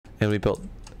And we built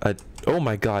a... Oh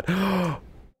my god.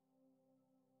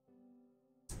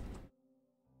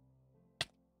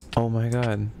 Oh my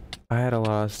god. I had a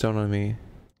lot of stone on me.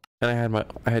 And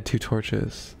I had 2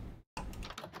 torches.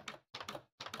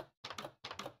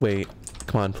 Wait.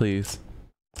 Come on, please.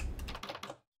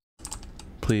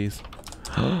 Please.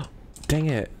 Dang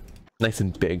it. Nice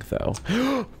and big though.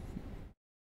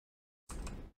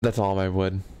 That's all my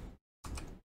wood.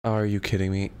 Oh, are you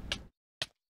kidding me?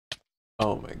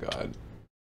 Oh my god.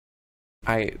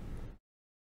 I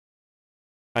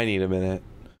need a minute.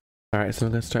 Alright, so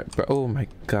I'm gonna start. Oh my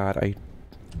god,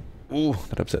 ooh,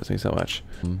 that upsets me so much.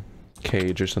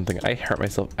 Cage or something. I hurt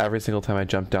myself every single time I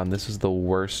jump down. This was the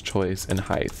worst choice in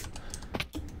height.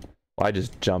 Well, I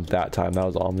just jumped that time. That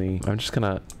was all me. I'm just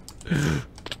gonna...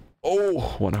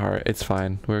 Oh, 1 heart. It's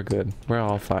fine. We're good. We're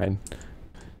all fine.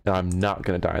 No, I'm not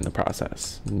gonna die in the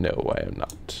process. No, I am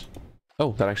not.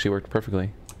 Oh, that actually worked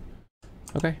perfectly.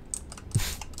 Okay.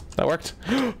 That worked.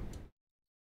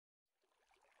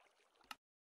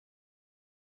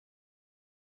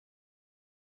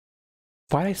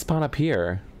 Why did I spawn up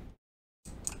here?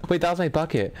 Wait, that was my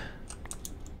bucket.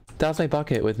 That was my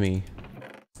bucket with me.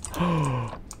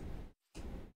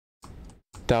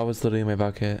 That was literally my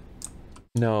bucket.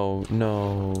 No,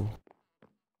 no.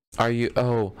 Are you?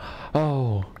 Oh,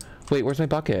 oh. Wait, where's my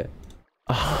bucket?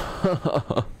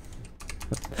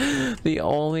 The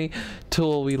only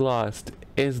tool we lost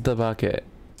is the bucket.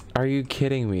 Are you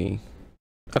kidding me?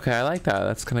 Okay, I like that.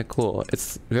 That's kind of cool.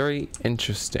 It's very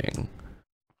interesting.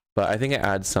 But I think it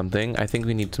adds something. I think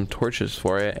we need some torches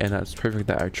for it, and that's perfect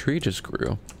that our tree just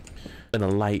grew. And the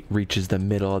light reaches the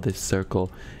middle of this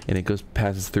circle, and it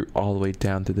passes through all the way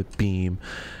down through the beam.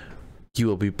 You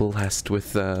will be blessed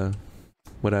with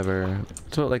whatever.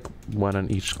 So like 1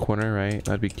 on each corner, right?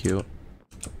 That'd be cute.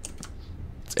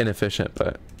 It's inefficient,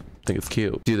 but I think it's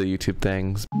cute. Do the YouTube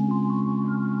things.